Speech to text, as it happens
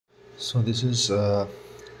So this is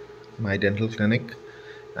my dental clinic,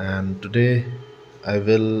 and today I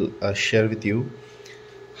will share with you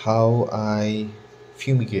how I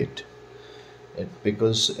fumigate it,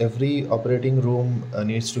 because every operating room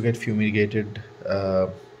needs to get fumigated.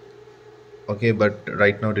 Okay, but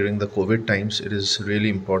right now during the COVID times, it is really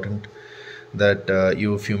important that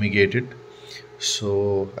you fumigate it.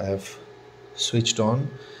 So I have switched on,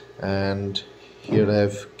 and here I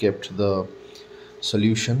have kept the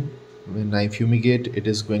solution. When I fumigate, it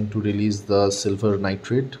is going to release the silver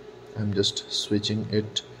nitrate. I'm just switching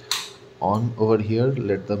it on over here.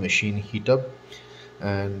 Let the machine heat up,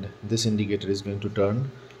 and this indicator is going to turn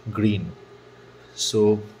green.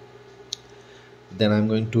 So then I'm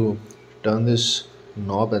going to turn this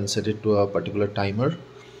knob and set it to a particular timer,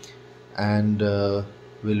 and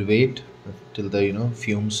we'll wait till the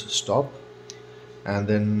fumes stop, and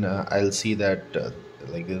then I'll see that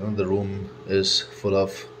the room is full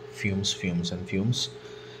of fumes and fumes.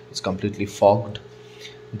 It's completely fogged.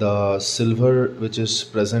 The silver which is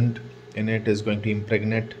present in it is going to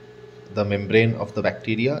impregnate the membrane of the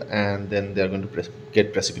bacteria, and then they are going to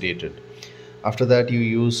get precipitated. After that, you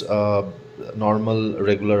use a normal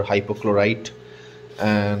regular hypochlorite,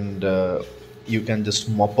 and you can just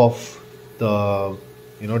mop off the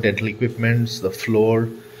dental equipments, the floor.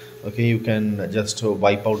 Okay, you can just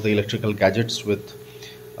wipe out the electrical gadgets with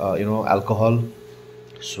alcohol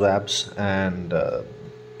swabs, and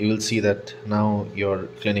you will see that now your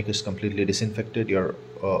clinic is completely disinfected. Your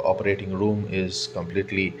operating room is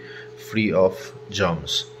completely free of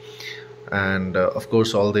germs, and of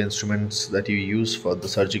course all the instruments that you use for the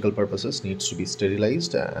surgical purposes needs to be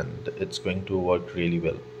sterilized, and it's going to work really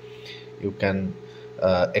well. You can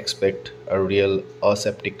expect a real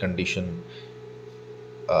aseptic condition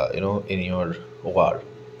in your OR.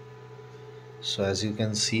 So as you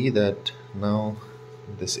can see that now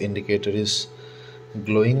this indicator is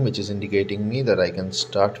glowing, which is indicating me that I can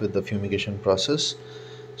start with the fumigation process.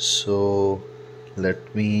 So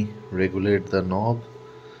let me regulate the knob.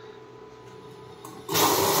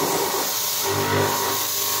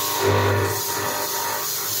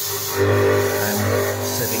 I'm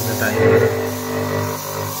setting the timer to,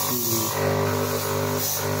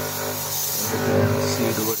 you can see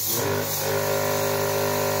it over here,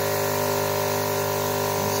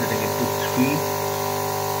 I'm setting it to 3,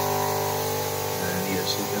 and yes,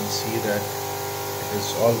 you can see that it is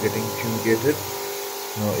all getting fumigated.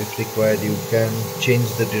 Now if required, you can change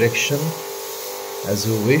the direction as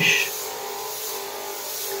you wish,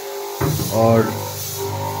 or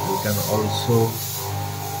you can also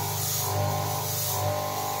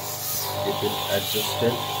keep it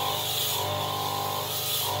adjusted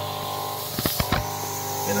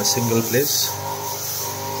in a single place.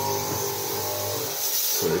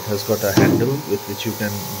 So it has got a handle with which you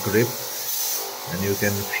can grip and you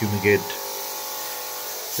can fumigate.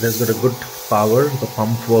 It has got a good power. The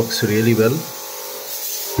pump works really well.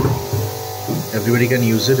 Everybody can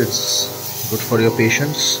use it. It's good for your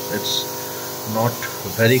patients. It's not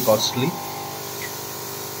very costly.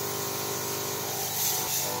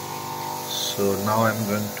 So now I'm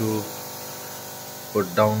going to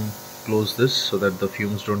close this so that the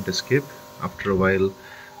fumes don't escape. After a while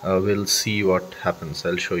we'll see what happens.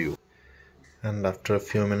 I'll show you. And after a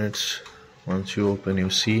few minutes, once you open, you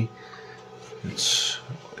see it's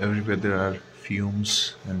everywhere there are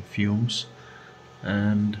fumes and fumes,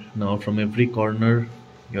 and now from every corner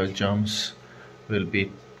your germs will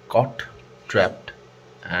be caught, trapped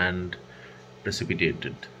and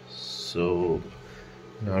precipitated. So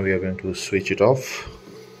now we are going to switch it off,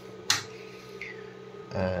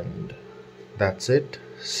 and that's it.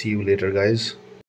 See you later, guys.